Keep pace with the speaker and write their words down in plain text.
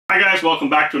Hi guys, welcome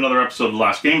back to another episode of The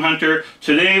Last Game Hunter.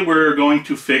 Today we're going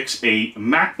to fix a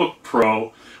MacBook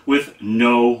Pro with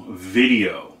no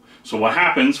video. So what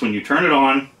happens when you turn it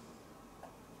on,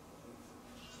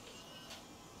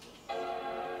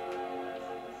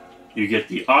 you get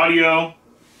the audio,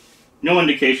 no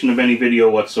indication of any video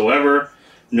whatsoever,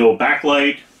 no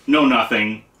backlight, no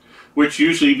nothing, which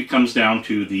usually comes down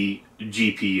to the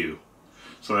GPU.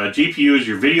 So that GPU is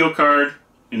your video card.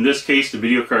 In this case, the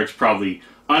video card's probably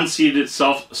unseated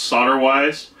itself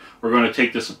solder-wise. We're going to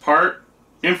take this apart,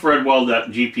 infrared weld that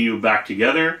GPU back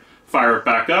together, fire it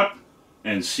back up,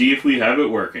 and see if we have it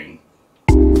working.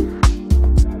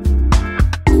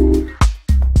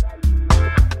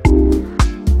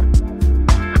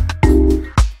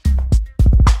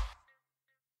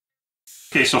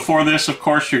 Okay, so for this, of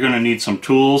course, you're going to need some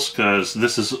tools, because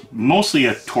this is mostly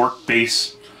a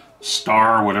torque-based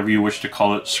star, whatever you wish to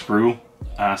call it, screw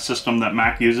system that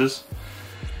Mac uses.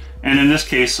 And in this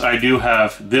case, I do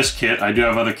have this kit. I do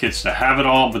have other kits that have it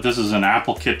all, but this is an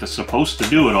Apple kit that's supposed to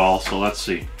do it all, so let's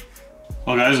see.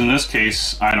 Well guys, in this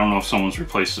case, I don't know if someone's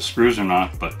replaced the screws or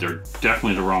not, but they're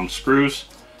definitely the wrong screws,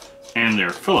 and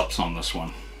they're Phillips on this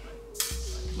one.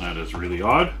 That is really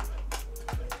odd.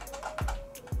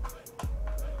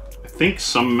 I think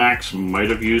some Macs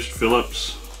might have used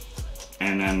Phillips,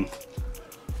 and then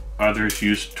others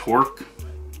used torque.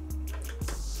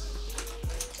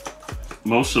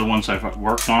 Most of the ones I've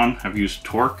worked on have used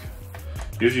torque.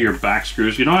 Usually your back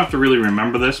screws. You don't have to really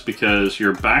remember this because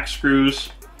your back screws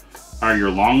are your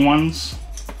long ones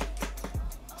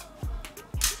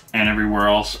and everywhere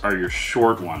else are your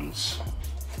short ones.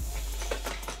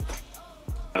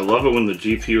 I love it when the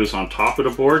GPU is on top of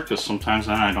the board because sometimes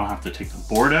then I don't have to take the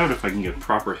board out if I can get a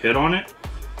proper hit on it.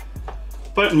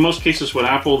 But in most cases with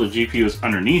Apple, the GPU is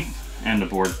underneath and the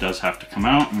board does have to come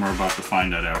out, and we're about to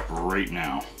find that out right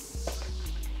now.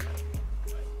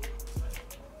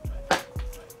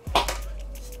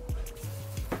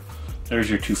 There's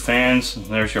your two fans, and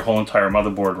there's your whole entire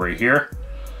motherboard right here.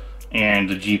 And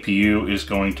the GPU is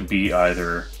going to be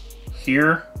either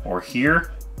here or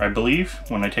here, I believe.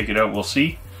 When I take it out, we'll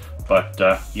see. But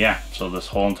yeah, so this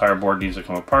whole entire board needs to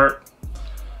come apart.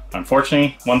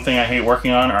 Unfortunately, one thing I hate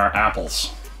working on are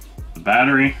apples. The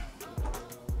battery.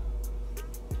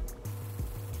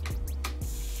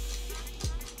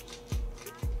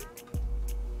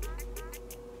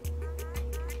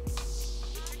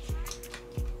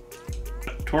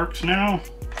 Torx now.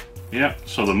 Yep,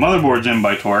 so the motherboard's in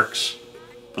by Torx,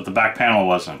 but the back panel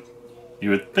wasn't.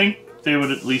 You would think they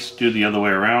would at least do the other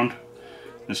way around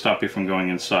and stop you from going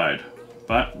inside,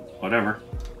 but whatever.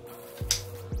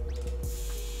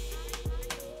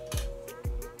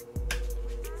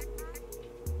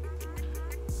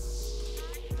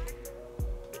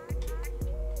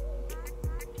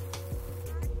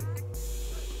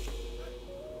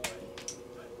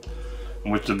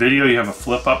 With the video, you have a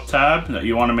flip up tab that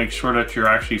you want to make sure that you're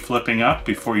actually flipping up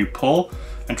before you pull,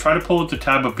 and try to pull with the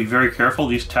tab, but be very careful.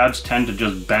 These tabs tend to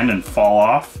just bend and fall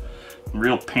off.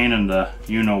 Real pain in the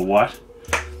you-know-what.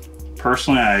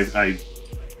 Personally, I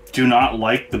do not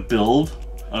like the build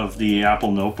of the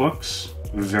Apple notebooks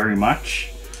very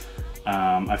much.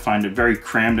 I find it very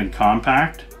crammed and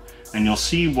compact, and you'll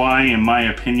see why, in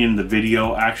my opinion, the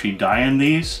video actually die in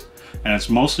these, and it's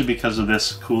mostly because of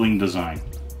this cooling design.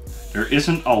 There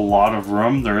isn't a lot of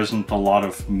room, there isn't a lot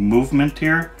of movement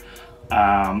here.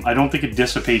 I don't think it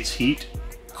dissipates heat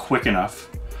quick enough.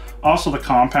 Also, the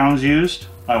compounds used,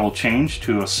 I will change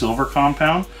to a silver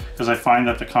compound, because I find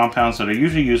that the compounds that are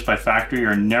usually used by factory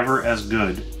are never as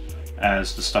good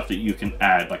as the stuff that you can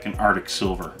add, like an Arctic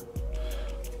silver.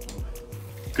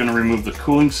 I'm gonna remove the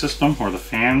cooling system, or the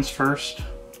fans first.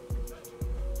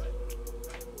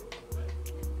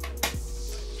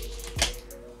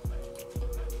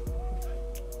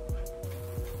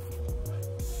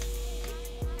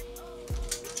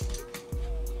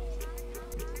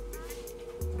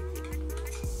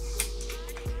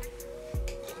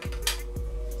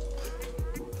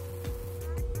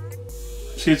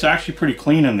 See, it's actually pretty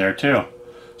clean in there too.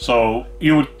 So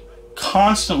you would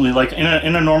constantly, like in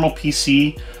a normal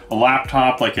PC, a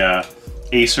laptop like a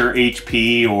Acer,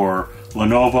 HP, or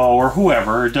Lenovo, or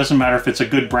whoever, it doesn't matter if it's a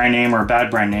good brand name or a bad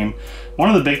brand name, one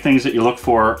of the big things that you look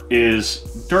for is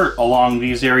dirt along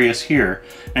these areas here.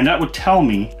 And that would tell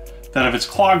me that if it's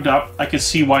clogged up, I could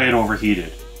see why it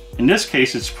overheated. In this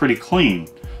case, it's pretty clean.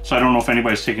 So I don't know if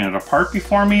anybody's taken it apart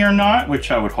before me or not, which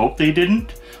I would hope they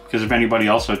didn't. Because if anybody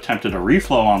else attempted a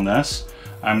reflow on this,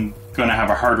 I'm going to have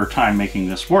a harder time making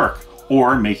this work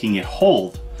or making it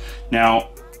hold. Now,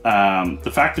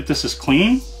 the fact that this is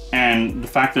clean and the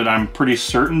fact that I'm pretty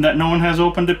certain that no one has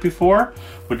opened it before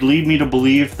would lead me to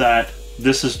believe that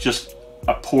this is just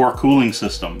a poor cooling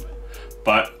system.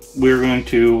 But we're going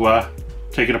to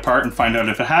take it apart and find out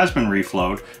if it has been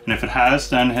reflowed, and if it has,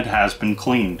 then it has been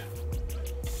cleaned.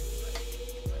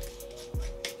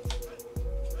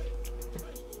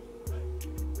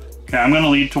 Okay, I'm going to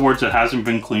lead towards it hasn't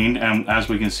been cleaned, and as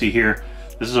we can see here,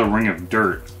 this is a ring of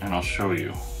dirt, and I'll show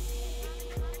you.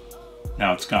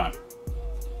 Now it's gone.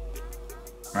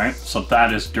 Right? So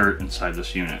that is dirt inside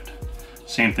this unit.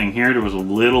 Same thing here, there was a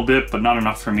little bit, but not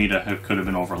enough for me to, it could have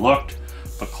been overlooked.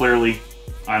 But clearly,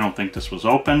 I don't think this was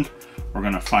opened. We're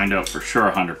going to find out for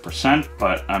sure 100%,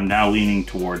 but I'm now leaning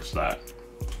towards that.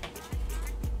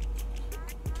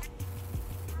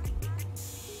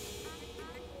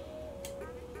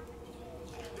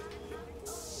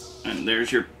 And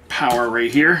there's your power right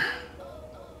here.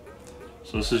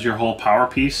 So this is your whole power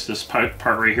piece. This part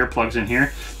right here plugs in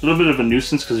here. A little bit of a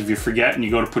nuisance because if you forget and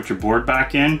you go to put your board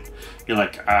back in, you're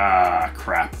like, ah,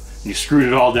 crap. And you screwed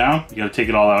it all down, you gotta take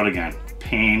it all out again.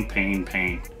 Pain, pain,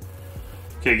 pain.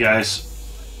 Okay guys,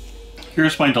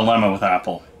 here's my dilemma with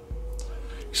Apple.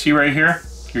 You see right here?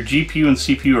 Your GPU and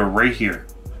CPU are right here.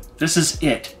 This is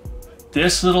it.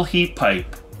 This little heat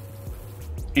pipe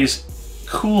is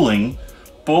cooling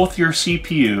both your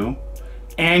CPU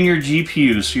and your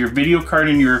GPU. So your video card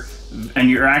and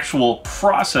your actual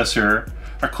processor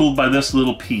are cooled by this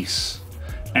little piece.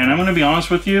 And I'm gonna be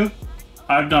honest with you,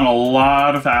 I've done a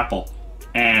lot of Apple,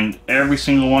 and every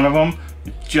single one of them,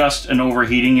 just an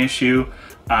overheating issue.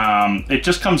 It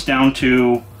just comes down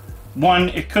to, one,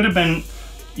 it could have been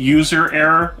user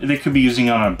error. They could be using it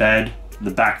on a bed,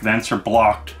 the back vents are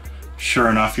blocked. Sure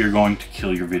enough, you're going to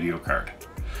kill your video card.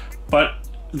 But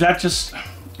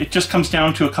it just comes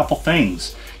down to a couple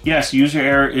things. Yes, user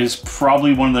error is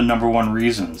probably one of the #1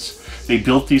 reasons. They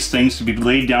built these things to be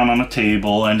laid down on a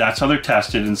table, and that's how they're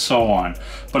tested and so on.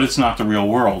 But it's not the real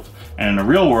world. And in the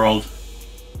real world,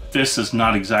 this is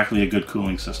not exactly a good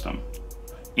cooling system.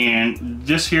 And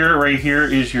this here, right here,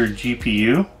 is your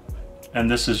GPU, and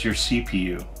this is your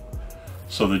CPU.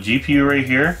 So the GPU right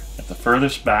here, at the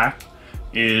furthest back,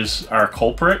 is our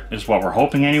culprit, is what we're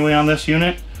hoping anyway on this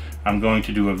unit. I'm going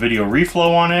to do a video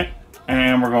reflow on it,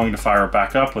 and we're going to fire it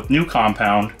back up with new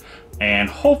compound, and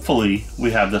hopefully we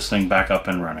have this thing back up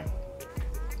and running.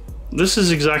 This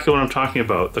is exactly what I'm talking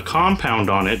about. The compound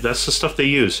on it, that's the stuff they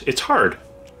use. It's hard.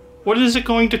 What is it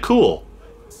going to cool?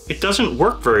 It doesn't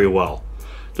work very well.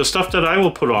 The stuff that I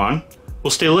will put on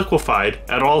will stay liquefied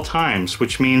at all times,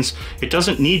 which means it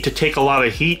doesn't need to take a lot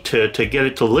of heat to get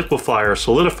it to liquefy or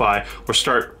solidify or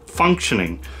start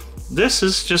functioning. This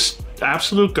is just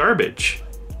absolute garbage.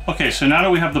 Okay, so now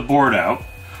that we have the board out,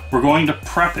 we're going to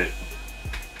prep it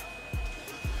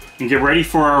and get ready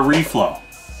for our reflow.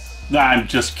 I'm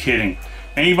just kidding.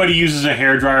 Anybody uses a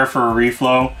hairdryer for a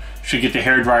reflow should get the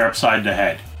hairdryer upside the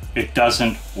head. It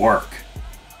doesn't work.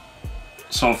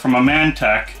 So from a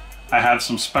Mantech, I have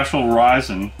some special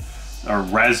resin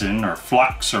or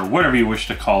flux or whatever you wish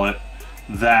to call it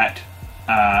that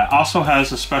also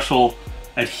has a special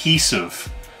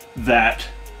adhesive that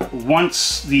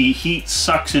once the heat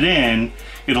sucks it in,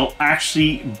 it'll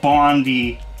actually bond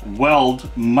the weld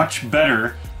much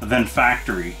better than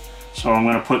factory. So I'm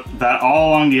going to put that all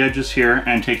along the edges here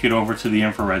and take it over to the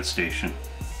infrared station.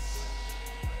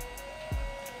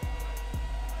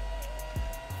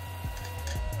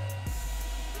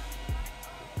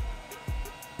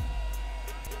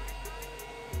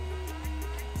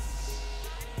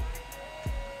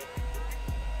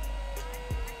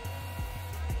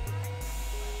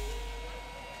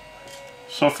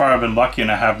 So far I've been lucky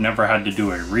and I have never had to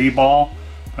do a reball.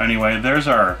 But anyway, there's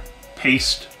our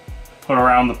paste put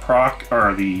around the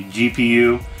the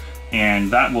GPU, and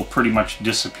that will pretty much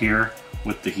disappear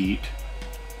with the heat.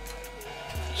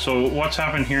 So what's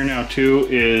happened here now too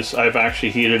is I've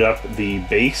actually heated up the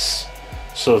base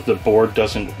so that the board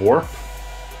doesn't warp,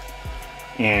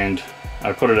 and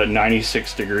I put it at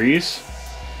 96 degrees,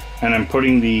 and I'm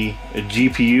putting the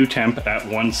GPU temp at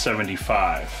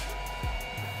 175.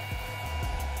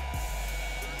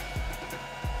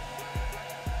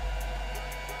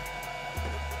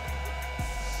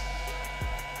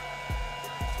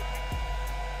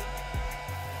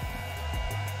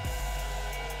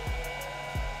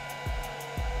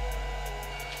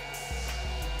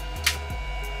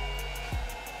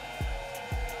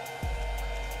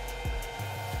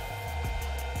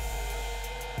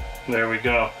 There we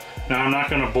go. Now I'm not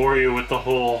going to bore you with the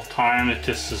whole time.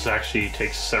 This actually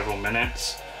takes several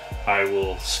minutes. I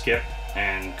will skip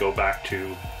and go back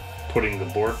to putting the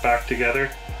board back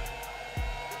together,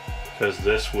 because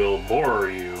this will bore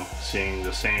you seeing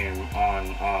the same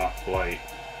on-off light.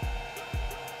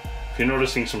 If you're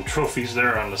noticing some trophies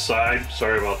there on the side,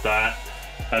 sorry about that.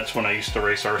 That's when I used to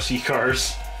race RC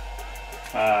cars.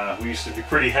 We used to be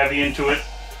pretty heavy into it,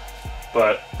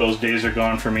 but those days are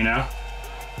gone for me now.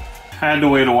 Had to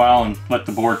wait a while and let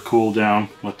the board cool down,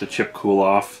 let the chip cool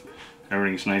off.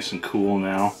 Everything's nice and cool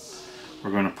now.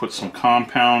 We're going to put some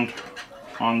compound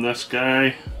on this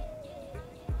guy.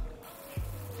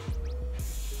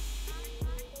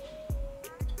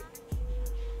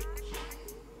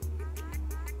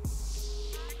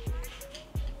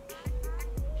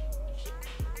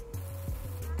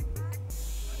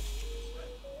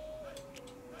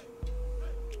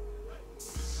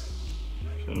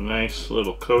 A nice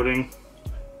little coating.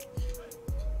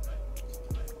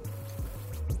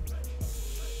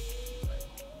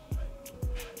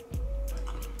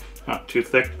 Not too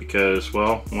thick because,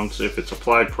 well, if it's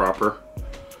applied proper,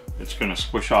 it's going to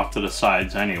squish off to the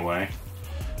sides anyway,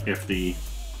 if the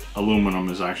aluminum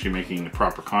is actually making the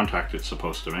proper contact it's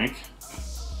supposed to make.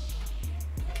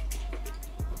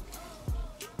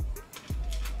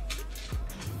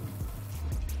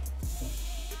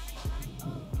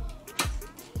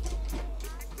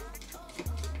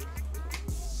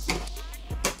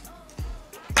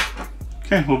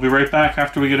 Okay, we'll be right back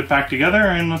after we get it back together,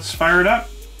 and let's fire it up.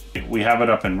 We have it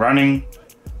up and running.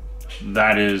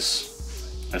 That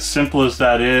is as simple as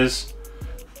that is.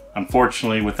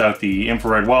 Unfortunately, without the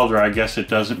infrared welder, I guess it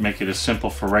doesn't make it as simple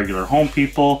for regular home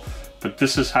people, but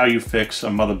this is how you fix a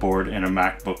motherboard in a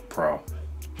MacBook Pro.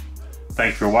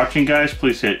 Thanks for watching, guys.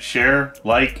 Please hit share,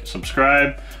 like,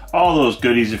 subscribe, all those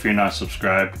goodies if you're not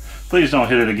subscribed. Please don't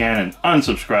hit it again and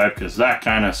unsubscribe, because that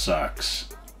kind of sucks.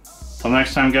 Till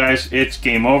next time, guys, it's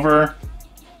game over.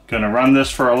 Gonna run this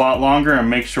for a lot longer and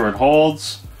make sure it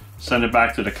holds. Send it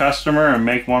back to the customer and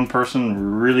make one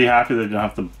person really happy they don't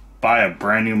have to buy a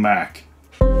brand new Mac.